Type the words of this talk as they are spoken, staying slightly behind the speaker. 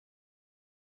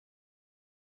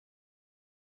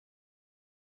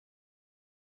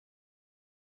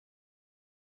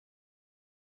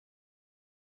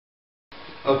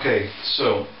Okay,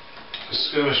 so I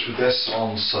skirmished with this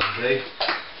on Sunday.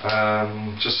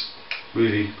 Just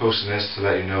really posting this to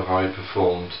let you know how I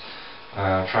performed.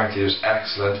 Frankly, it was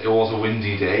excellent. It was a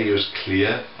windy day, it was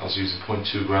clear. I was using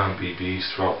 0.2 gram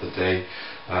BBs throughout the day.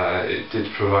 It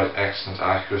did provide excellent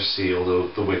accuracy,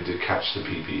 although the wind did catch the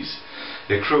BBs.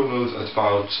 It chronoed at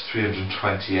about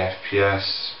 320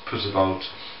 FPS, put about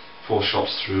 4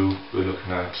 shots through. We're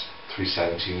looking at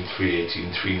 317,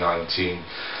 318, 319.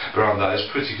 Around that is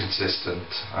pretty consistent,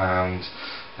 and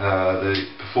the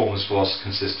performance was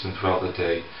consistent throughout the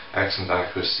day. Excellent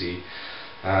accuracy.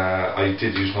 I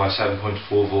did use my 7.4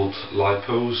 volt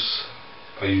lipos.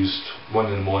 I used one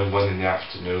in the morning, one in the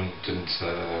afternoon. Didn't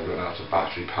run out of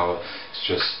battery power. It's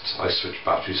just I switched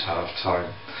batteries half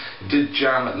time. It did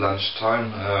jam at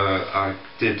lunchtime. I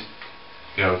did,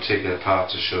 take it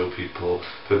apart to show people,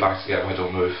 put it back together. I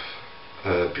don't know if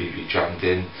BB jammed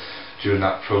in during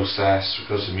that process,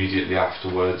 because immediately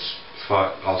afterwards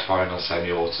I was firing on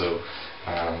semi-auto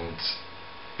and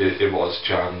it was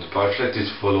jammed, but I flicked it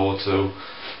to full auto,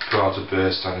 put out a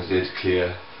burst, and it did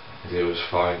clear, and it was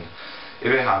fine.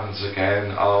 If it happens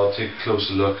again, I'll take a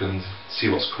closer look and see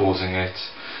what's causing it,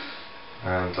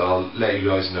 and I'll let you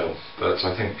guys know. But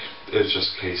I think it was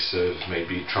just a case of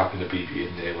maybe trapping a BB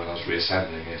in there when I was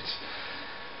reassembling it.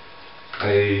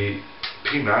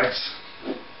 PMags,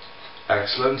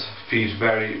 excellent, feed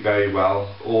very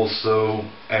well. Also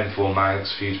M4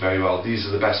 mags feed very well. These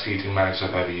are the best feeding mags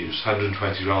I've ever used.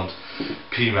 120 round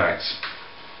PMags.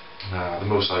 The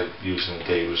most I used in a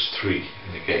day was 3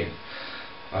 in a game.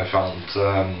 I found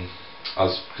I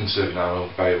was conserving ammo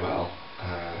very well.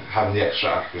 Having the extra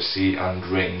accuracy and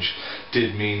range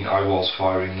did mean I was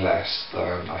firing less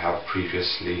than I have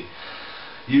previously.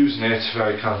 Using it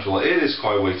very comfortable. It is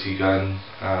quite a weighty gun,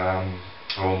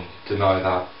 I won't deny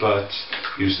that, but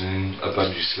using a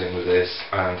bungee sling with this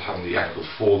and having the angled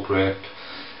foregrip,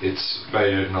 it's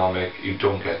very ergonomic. You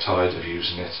don't get tired of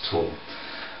using it at all.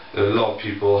 There are a lot of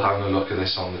people having a look at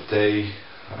this on the day,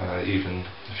 even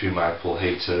a few Magpul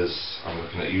haters. I'm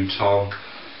looking at you, Tom,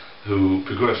 who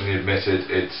begrudgingly admitted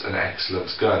it's an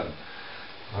excellent gun.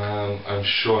 I'm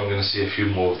sure I'm going to see a few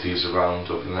more of these around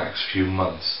over the next few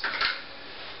months.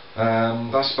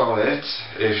 That's about it.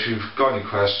 If you've got any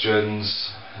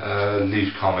questions,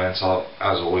 leave comments.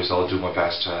 As always, I'll do my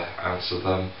best to answer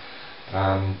them,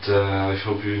 and I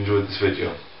hope you enjoyed this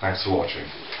video. Thanks for watching.